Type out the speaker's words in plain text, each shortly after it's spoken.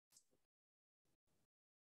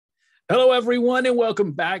Hello, everyone, and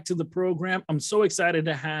welcome back to the program. I'm so excited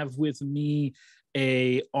to have with me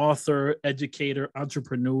a author, educator,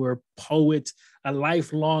 entrepreneur, poet, a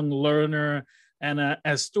lifelong learner, and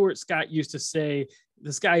as Stuart Scott used to say,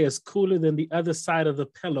 this guy is cooler than the other side of the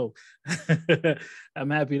pillow. I'm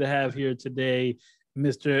happy to have here today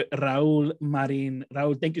Mr. Raul Marin.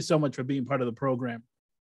 Raul, thank you so much for being part of the program.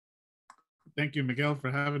 Thank you, Miguel,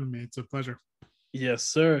 for having me. It's a pleasure. Yes,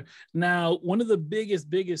 sir. Now, one of the biggest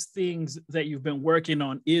things that you've been working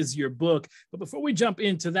on is your book. But before we jump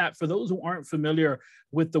into that, for those who aren't familiar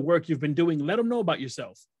with the work you've been doing, let them know about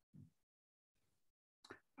yourself.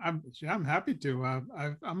 I'm happy to.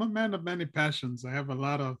 I'm a man of many passions. I have a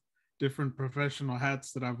lot of different professional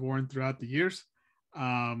hats that I've worn throughout the years.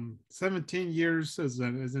 17 years as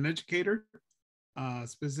an educator,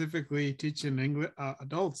 specifically teaching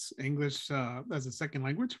adults English as a second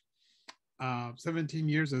language. 17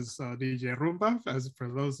 years as DJ Rumba, as for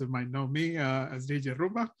those that might know me as DJ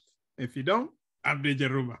Rumba. If you don't, I'm DJ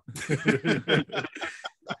Rumba.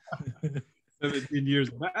 17 years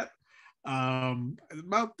of that.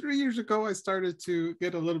 About 3 years ago, I started to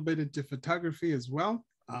get a little bit into photography as well.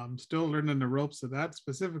 I'm still learning the ropes of that,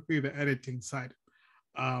 specifically the editing side.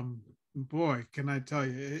 Boy, can I tell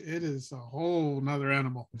you, it is a whole nother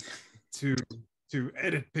animal to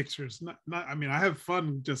edit pictures. I mean, I have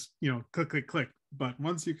fun just, click. But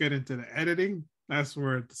once you get into the editing, that's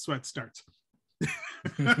where the sweat starts.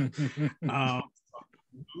 A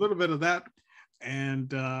little bit of that.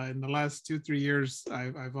 And in the last 2-3 years,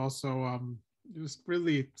 I've also just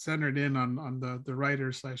really centered in on the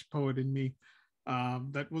writer / poet in me.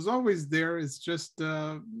 That was always there. It's just,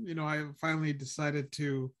 I finally decided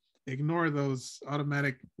to ignore those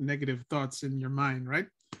automatic negative thoughts in your mind, right?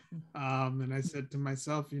 And I said to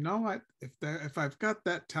myself, what? If I've got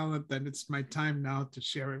that talent, then it's my time now to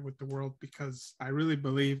share it with the world, because I really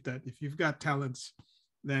believe that if you've got talents,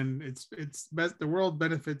 then it's best the world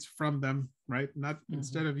benefits from them, right? Not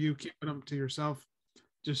instead of you keeping them to yourself,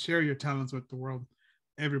 just share your talents with the world.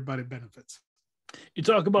 Everybody benefits. You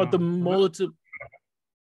talk about the multiple.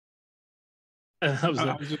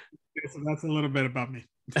 So that's a little bit about me.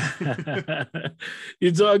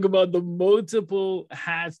 You talk about the multiple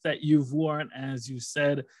hats that you've worn, as you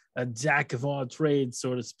said, a jack of all trades,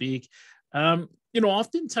 so to speak.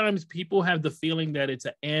 Oftentimes people have the feeling that it's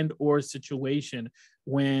an and or situation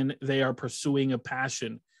when they are pursuing a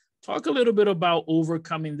passion. Talk a little bit about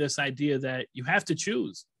overcoming this idea that you have to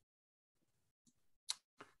choose.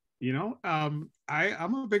 I'm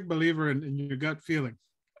a big believer in your gut feeling,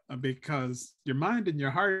 because your mind and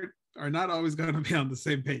your heart are not always going to be on the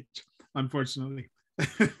same page, unfortunately.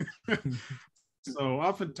 So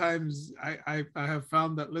oftentimes I have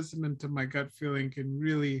found that listening to my gut feeling can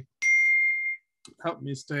really help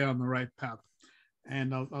me stay on the right path.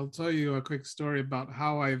 And I'll tell you a quick story about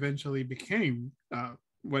how I eventually became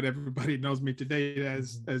what everybody knows me today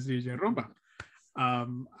as DJ Rumba.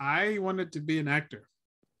 I wanted to be an actor.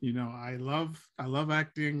 I love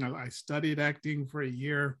acting. I studied acting for a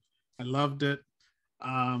year. I loved it.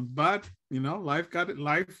 But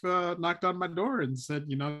life knocked on my door and said,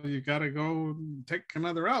 you got to go take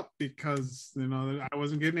another route, because I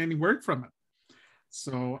wasn't getting any word from it.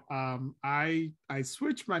 So I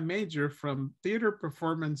switched my major from theater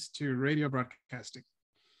performance to radio broadcasting,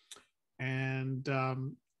 and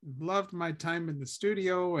loved my time in the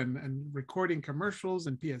studio and recording commercials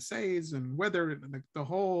and PSAs and weather and the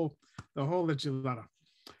whole enchilada.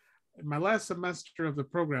 In my last semester of the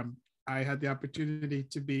program, I had the opportunity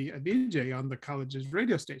to be a DJ on the college's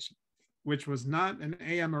radio station, which was not an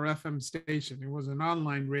AM or FM station. It was an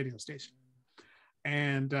online radio station.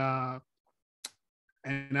 And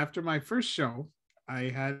after my first show,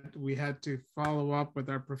 we had to follow up with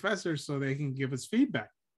our professors so they can give us feedback.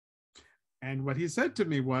 And what he said to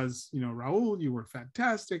me was, Raul, you were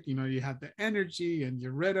fantastic. You had the energy and you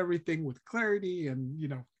read everything with clarity, and,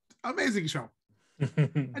 amazing show.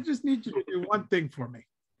 I just need you to do one thing for me.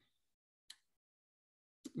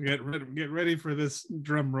 Get ready for this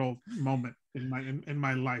drum roll moment in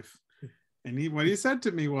my life. And what he said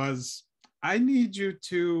to me was, I need you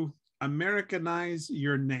to Americanize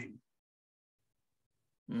your name.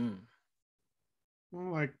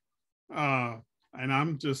 Well, and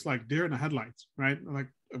I'm just like deer in the headlights, right? Like,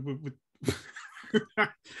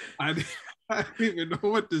 I don't even know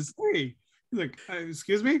what to say. He's like,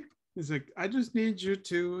 excuse me? He's like, I just need you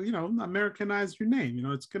to, Americanize your name.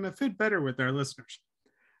 It's going to fit better with our listeners.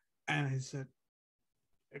 And I said,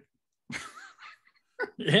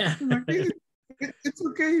 yeah. It's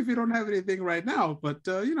okay if you don't have anything right now, but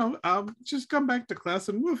just come back to class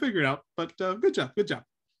and we'll figure it out. But good job.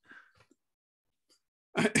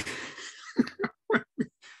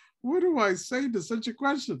 what do I say to such a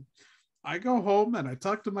question? I go home and I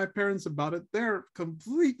talk to my parents about it. They're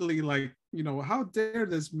completely like, how dare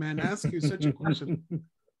this man ask you such a question?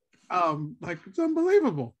 Like, it's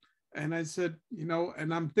unbelievable. And I said,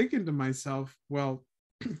 and I'm thinking to myself, well,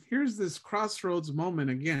 here's this crossroads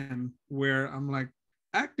moment again where I'm like,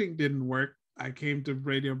 acting didn't work. I came to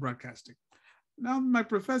radio broadcasting. Now my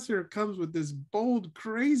professor comes with this bold,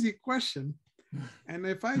 crazy question. And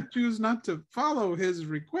if I choose not to follow his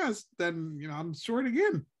request, then, I'm short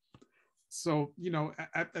again. So,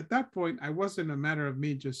 at that point, I wasn't a matter of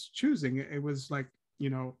me just choosing. It was like,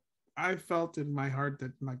 I felt in my heart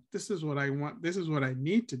that like, this is what I want. This is what I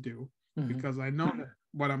need to do, because I know that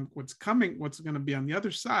what's going to be on the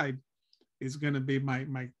other side is going to be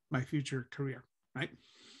my future career. Right.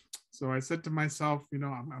 So I said to myself,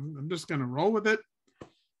 I'm just going to roll with it.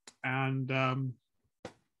 And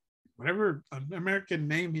whatever American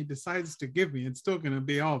name he decides to give me, it's still going to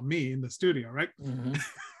be all me in the studio. Right.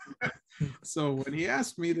 So when he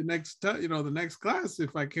asked me the next class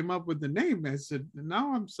if I came up with the name, I said,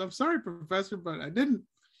 no, I'm sorry, professor, but I didn't.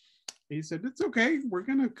 He said, it's okay. We're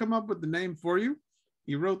going to come up with the name for you.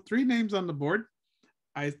 He wrote 3 names on the board.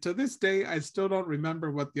 To this day, I still don't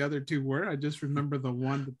remember what the other 2 were. I just remember the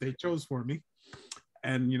one that they chose for me.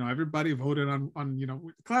 And, everybody voted on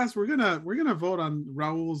class, we're going to vote on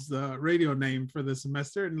Raul's radio name for the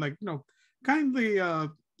semester. And like, kindly,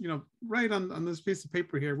 write on this piece of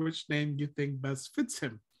paper here which name you think best fits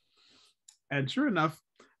him. And sure enough,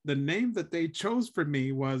 the name that they chose for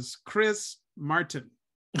me was Chris Martin.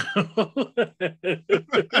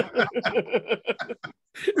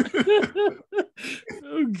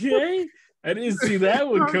 Okay, I didn't see that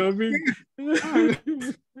one coming.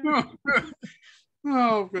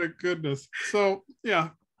 Oh my goodness. So yeah,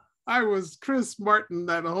 I was Chris Martin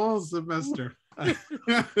that whole semester.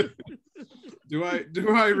 Do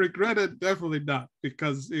I regret it? Definitely not,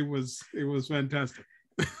 because it was fantastic.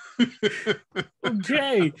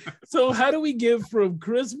 Okay, so how do we get from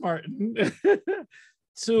Chris Martin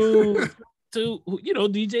to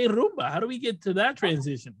DJ Rumba? How do we get to that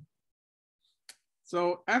transition?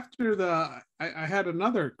 So after I had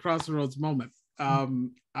another crossroads moment.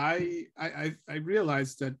 I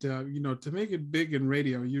realized that to make it big in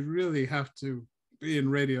radio, you really have to be in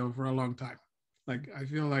radio for a long time. Like, I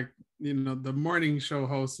feel like, the morning show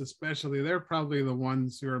hosts, especially, they're probably the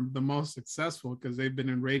ones who are the most successful because they've been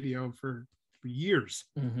in radio for years,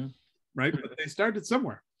 right? But they started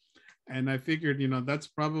somewhere. And I figured, that's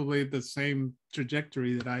probably the same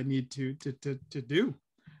trajectory that I need to do.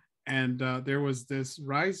 And there was this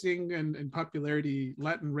rising in popularity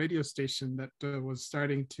Latin radio station that was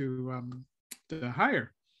starting to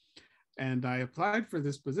hire. And I applied for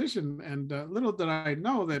this position, and little did I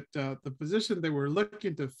know that the position they were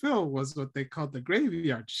looking to fill was what they called the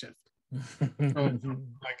graveyard shift. So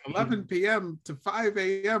like 11 p.m. to 5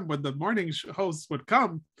 a.m. when the morning host would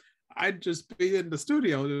come, I'd just be in the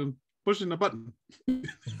studio pushing a button.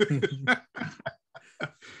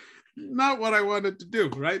 Not what I wanted to do,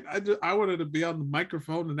 right? I wanted to be on the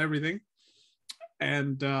microphone and everything.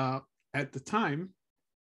 And at the time,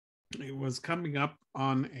 it was coming up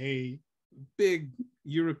on a big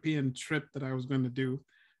European trip that I was going to do,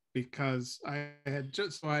 because I had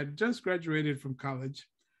just graduated from college.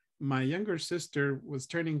 My younger sister was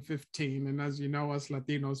turning 15, and as you know, us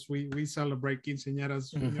Latinos, we celebrate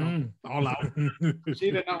quinceañeras, all out.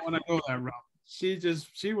 She did not want to go that route.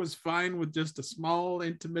 She was fine with just a small,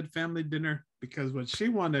 intimate family dinner, because what she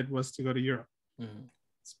wanted was to go to Europe.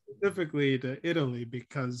 Specifically to Italy,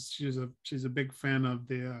 because she's a big fan of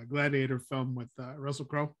the Gladiator film with Russell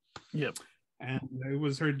Crowe. Yep. And it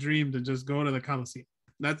was her dream to just go to the Colosseum.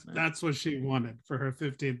 That's what she wanted for her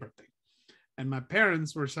 15th birthday. And my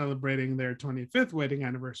parents were celebrating their 25th wedding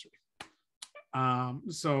anniversary.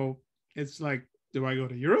 So it's like, do I go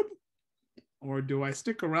to Europe, or do I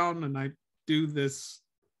stick around and I do this,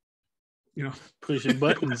 pushing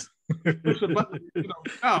buttons? Push a button,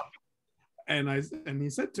 out. And he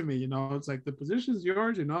said to me, it's like, the position's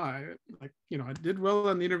yours, I did well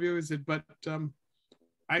on the interview. He said, but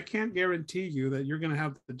I can't guarantee you that you're going to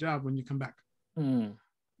have the job when you come back.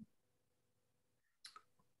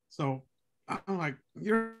 So I'm like,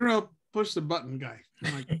 you're a push the button guy.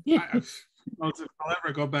 I'm like, I don't know if I'll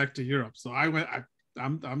ever go back to Europe. So I went,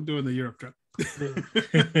 I'm doing the Europe trip.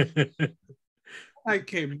 I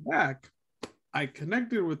came back, I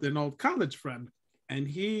connected with an old college friend, and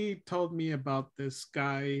he told me about this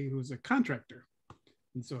guy who's a contractor.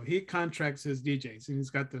 And so he contracts his DJs, and he's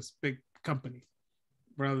got this big company.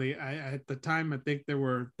 Probably, at the time, I think there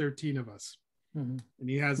were 13 of us. And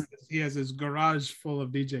he has his garage full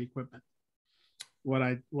of DJ equipment. what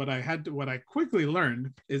I quickly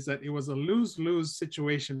learned is that it was a lose-lose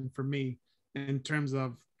situation for me in terms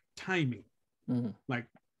of timing. Mm-hmm. Like,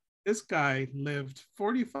 this guy lived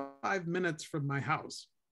 45 minutes from my house.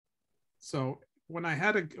 So when I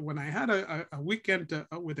had a weekend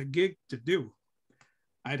with a gig to do,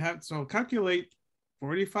 I'd have, so calculate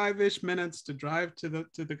 45-ish minutes to drive to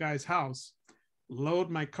the guy's house,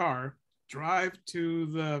 load my car, drive to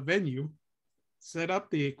the venue, set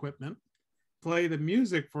up the equipment, play the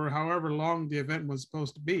music for however long the event was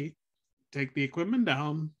supposed to be, take the equipment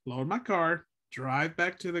down, load my car, drive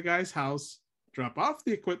back to the guy's house, drop off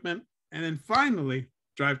the equipment, and then finally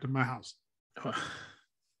drive to my house.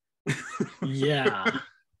 Yeah.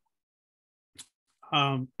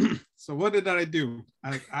 So what did I do?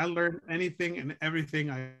 I learned anything and everything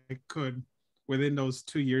I could within those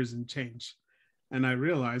 2 years and change. And I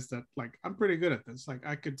realized that, like, I'm pretty good at this. Like,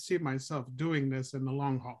 I could see myself doing this in the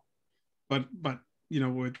long haul, but you know,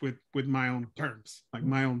 with my own terms, like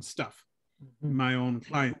my own stuff, Mm-hmm. my own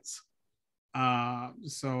clients.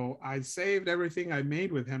 So I saved everything I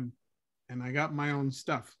made with him, and I got my own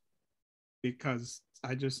stuff because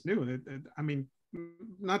I just knew that. I mean,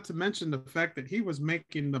 not to mention the fact that he was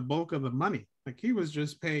making the bulk of the money. Like, he was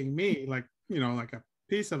just paying me, like, you know, like a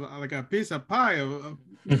piece of pie of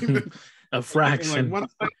A fraction. like one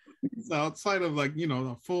side outside of, like, you know,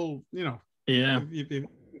 the full, you know, Yeah.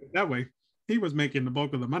 that way he was making the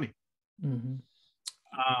bulk of the money. Mm-hmm.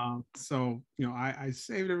 So, you know, I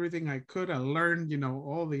saved everything I could. I learned, you know,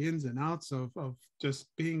 all the ins and outs of just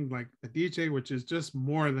being like the DJ, which is just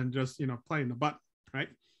more than just, you know, playing the button, right?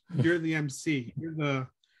 You're the MC.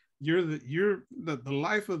 You're the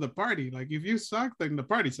life of the party. Like, if you suck, then the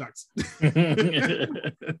party sucks.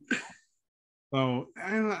 So,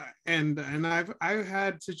 and I've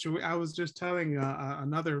had I was just telling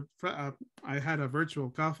another, I had a virtual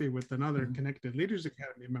coffee with another Connected Leaders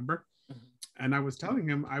Academy member, and I was telling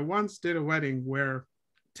him I once did a wedding where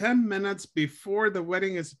 10 minutes before the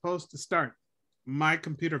wedding is supposed to start, my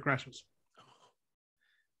computer crashes.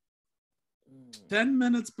 10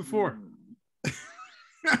 minutes before.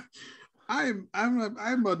 I'm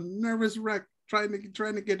a nervous wreck trying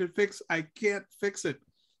to get it fixed. I can't fix it.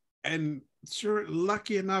 And sure,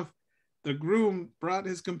 lucky enough, the groom brought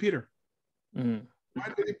his computer. Mm. Why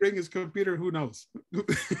did he bring his computer? Who knows?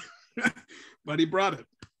 But he brought it.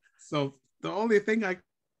 So the only thing I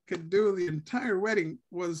could do the entire wedding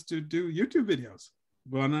was to do YouTube videos,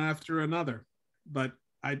 one after another. But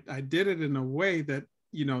I did it in a way that,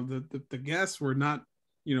 you know, the guests were not,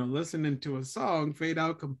 you know, listening to a song, fade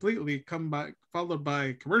out completely, followed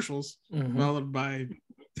by commercials, followed by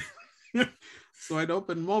so I'd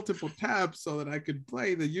open multiple tabs so that I could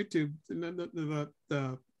play the YouTube,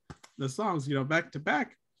 the songs, you know, back to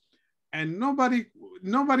back. And nobody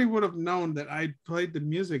would have known that I played the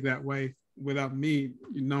music that way without me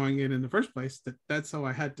knowing it in the first place. That's how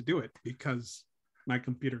I had to do it, because my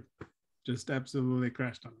computer just absolutely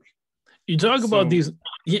crashed on me. You talk about these,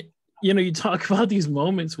 you know, you talk about these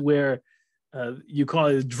moments where you call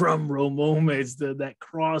it drum roll moments, that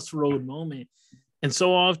crossroad moment. And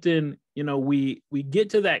so often, you know, we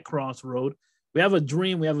get to that crossroad. We have a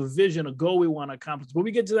dream, we have a vision, a goal we want to accomplish, but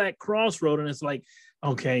we get to that crossroad and it's like,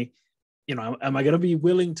 okay, you know, am I going to be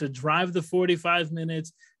willing to drive the 45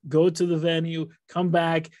 minutes, go to the venue, come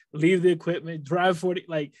back, leave the equipment, drive 40,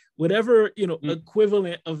 like whatever, you know,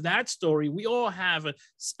 equivalent of that story. We all have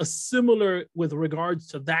a similar with regards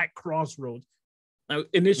to that crossroad. Now,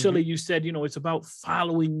 initially you said, you know, it's about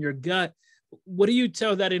following your gut. What do you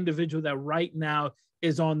tell that individual that right now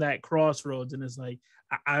is on that crossroads and is like,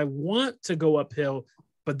 I want to go uphill,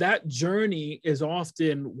 but that journey is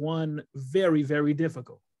often one very, very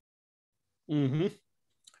difficult?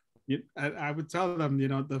 I would tell them, you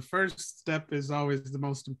know, the first step is always the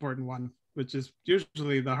most important one, which is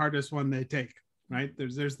usually the hardest one they take, right?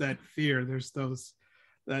 There's that fear, there's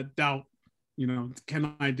that doubt, you know,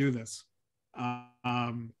 can I do this?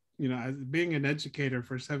 You know, as being an educator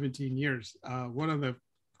for 17 years, one of the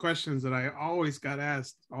questions that I always got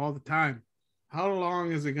asked all the time, how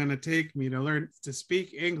long is it going to take me to learn to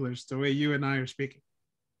speak English the way you and I are speaking?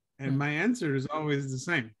 And my answer is always the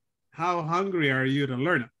same. How hungry are you to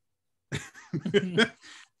learn it?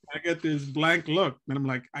 I get this blank look and I'm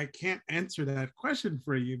like, I can't answer that question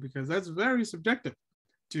for you because that's very subjective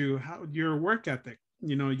to how your work ethic,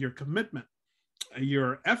 you know, your commitment,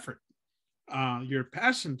 your effort, your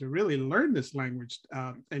passion to really learn this language,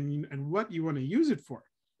 and what you want to use it for.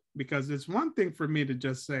 Because it's one thing for me to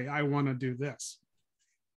just say, I want to do this.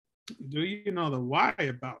 Do you know the why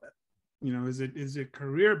about it? You know, is it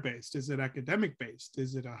career based? Is it academic based?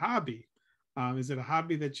 Is it a hobby? Is it a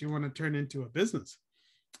hobby that you want to turn into a business?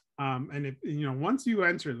 And if, once you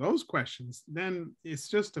answer those questions, then it's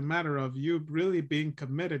just a matter of you really being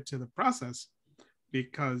committed to the process,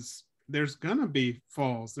 because there's gonna be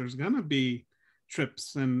falls, there's gonna be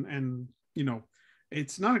trips, and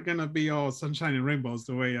it's not gonna be all sunshine and rainbows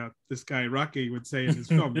the way this guy Rocky would say in his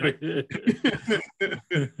film, right?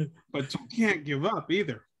 But you can't give up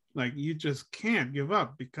either. Like, you just can't give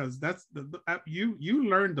up, because that's you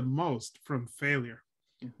learn the most from failure.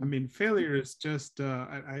 I mean, failure is just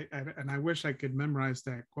and I wish I could memorize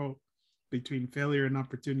that quote, between failure and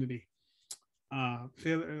opportunity.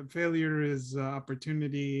 Failure is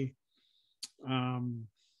opportunity.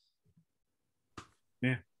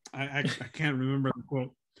 Yeah, I can't remember the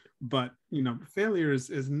quote, but failure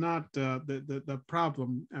is not the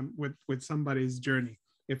problem with somebody's journey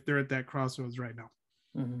if they're at that crossroads right now.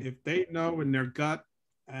 If they know in their gut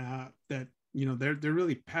that they're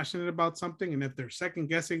really passionate about something, and if they're second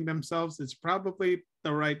guessing themselves, it's probably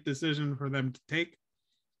the right decision for them to take.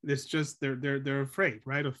 It's just they're afraid,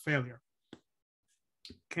 right, of failure.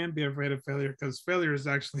 Can't be afraid of failure, because failure is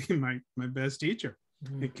actually my best teacher.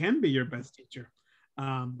 It can be your best teacher,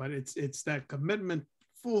 but it's that commitment,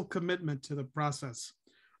 full commitment to the process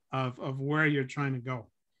of where you're trying to go,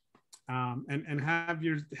 and have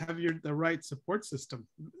the right support system,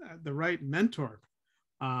 the right mentor,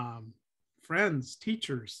 friends,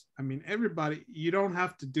 teachers. I mean, everybody. You don't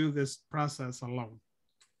have to do this process alone.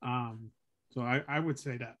 So I would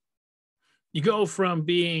say that you go from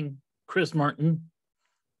being Chris Martin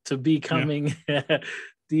to becoming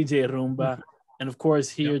DJ Rumba. And of course,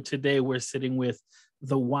 here today, we're sitting with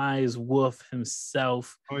the wise wolf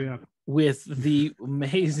himself. Oh, yeah. With the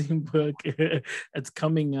amazing book that's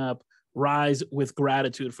coming up, Rise with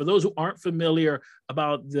Gratitude. For those who aren't familiar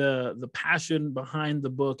about the passion behind the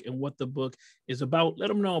book and what the book is about, let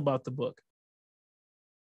them know about the book.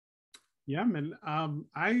 Yeah, man.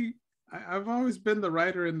 I've always been the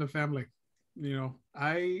writer in the family.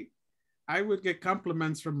 I would get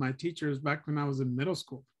compliments from my teachers back when I was in middle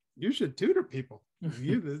school. You should tutor people.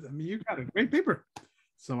 You got a great paper.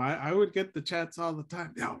 So I would get the chats all the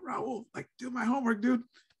time. Yo, Raul, like, do my homework, dude.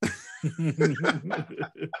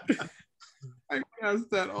 I ask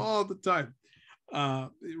that all the time.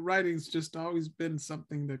 Writing's just always been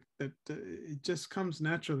something that it just comes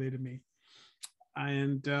naturally to me.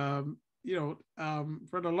 And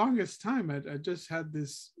for the longest time, I just had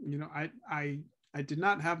this. I did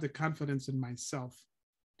not have the confidence in myself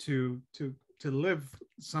to live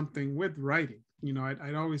something with writing.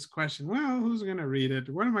 I'd always question, well, who's going to read it?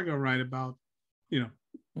 What am I going to write about?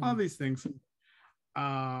 All these things.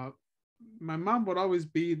 My mom would always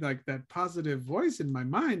be like that positive voice in my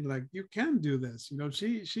mind, like, you can do this.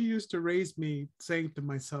 She used to raise me saying to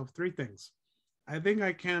myself 3 things. I think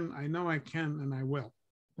I can, I know I can, and I will.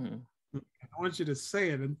 I want you to say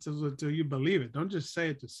it until you believe it. Don't just say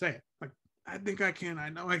it to say it. Like, I think I can, I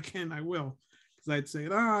know I can, I will. Because I'd say,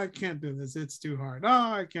 oh, I can't do this, it's too hard.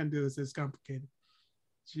 Oh, I can't do this, it's complicated.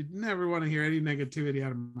 She'd never want to hear any negativity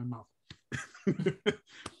out of my mouth.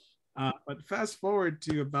 But fast forward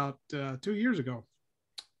to about 2 years ago,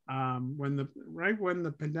 when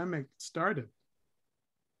the pandemic started,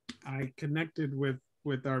 I connected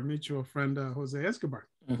with our mutual friend, Jose Escobar.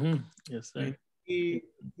 Yes, sir. He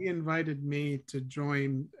invited me to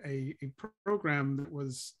join a program that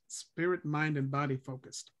was spirit, mind, and body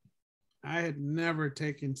focused. I had never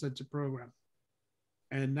taken such a program.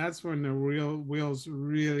 And that's when the wheels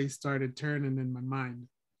really started turning in my mind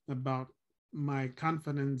about my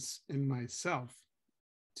confidence in myself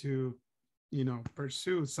to,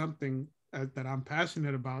 pursue something that I'm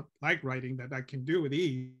passionate about, like writing, that I can do with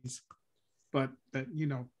ease. But that,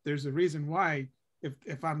 there's a reason why.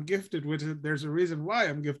 If I'm gifted with it, there's a reason why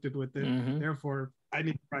I'm gifted with it. Therefore, I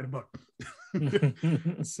need to write a book.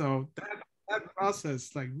 So that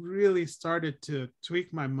process like really started to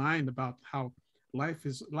tweak my mind about how life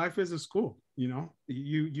is a school. You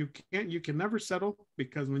can never settle,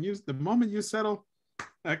 because the moment you settle,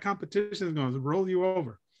 that competition is going to roll you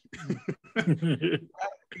over.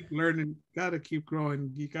 Keep learning, gotta keep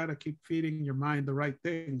growing, you gotta keep feeding your mind the right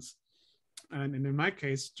things. And in my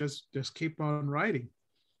case, just keep on writing.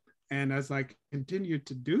 And as I continued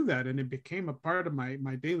to do that, and it became a part of my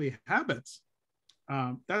daily habits,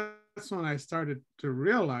 that's when I started to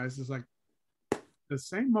realize, it's like, the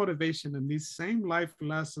same motivation and these same life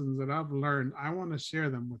lessons that I've learned, I want to share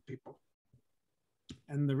them with people.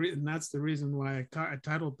 And that's the reason why I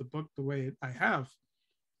titled the book the way I have,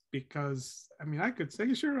 because I could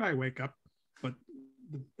say, sure, I wake up, but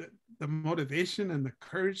the motivation and the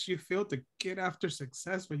courage you feel to get after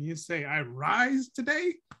success when you say, I rise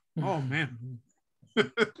today, Oh man,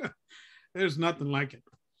 there's nothing like it.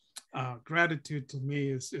 Gratitude to me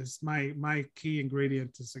is my key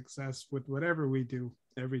ingredient to success with whatever we do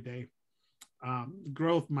every day.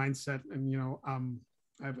 Growth mindset, and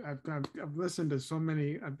I've listened to so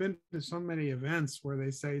many. I've been to so many events where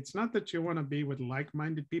they say it's not that you want to be with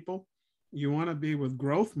like-minded people, you want to be with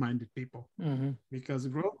growth-minded people, Mhm. because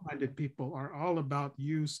growth-minded people are all about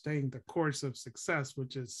you staying the course of success,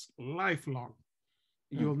 which is lifelong.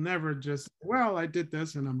 You'll never just, well, I did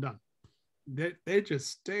this and I'm done. They just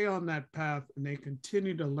stay on that path and they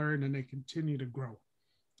continue to learn and they continue to grow.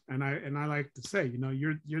 And I like to say,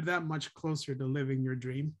 you're that much closer to living your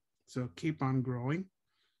dream. So keep on growing.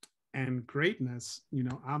 And greatness,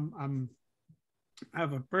 I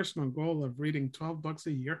have a personal goal of reading 12 books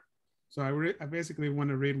a year. So I basically want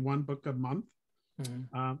to read one book a month.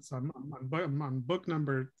 So I'm on book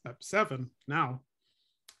number 7 now.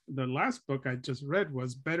 The last book I just read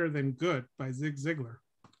was Better Than Good by Zig Ziglar.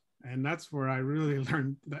 And that's where I really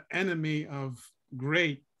learned the enemy of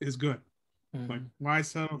great is good. Like, why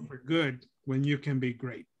settle for good when you can be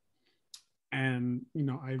great? And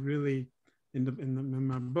I really, in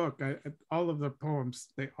my book, all of the poems,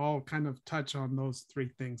 they all kind of touch on those 3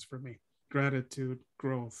 things for me: gratitude,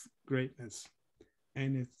 growth, greatness.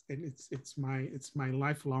 And it's my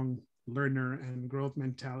lifelong learner and growth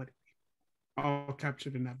mentality, all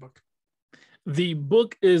captured in that book. The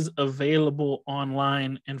book is available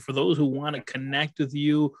online, and for those who want to connect with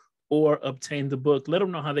you or obtain the book, let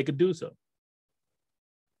them know how they could do so.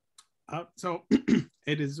 So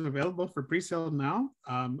it is available for pre-sale now.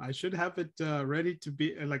 I should have it ready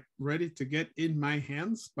to get in my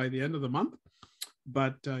hands by the end of the month,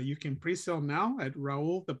 but you can pre-sale now at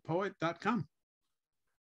raulthepoet.com.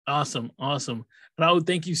 Awesome. Raul,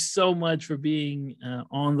 thank you so much for being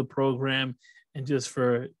on the program and just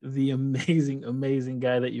for the amazing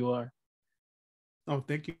guy that you are. Oh,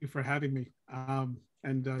 thank you for having me.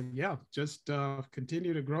 Just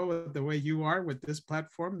continue to grow the way you are with this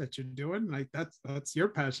platform that you're doing. Like that's your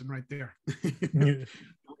passion right there.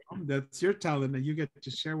 That's your talent that you get to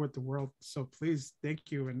share with the world. So please, thank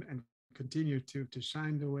you, and continue to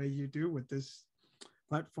shine the way you do with this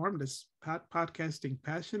platform, this podcasting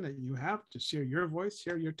passion that you have to share your voice,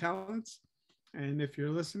 share your talents. And if you're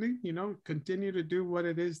listening, continue to do what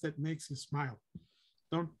it is that makes you smile.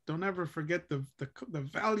 Don't ever forget the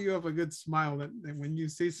value of a good smile, that when you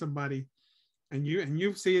see somebody and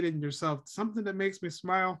you see it in yourself, something that makes me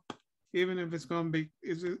smile, even if it's going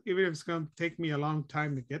to take me a long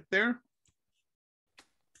time to get there.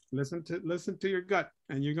 Listen to your gut,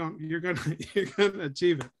 and you're going to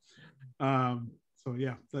achieve it. So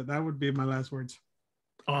yeah, that would be my last words.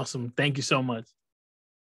 Awesome. Thank you so much.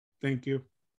 Thank you.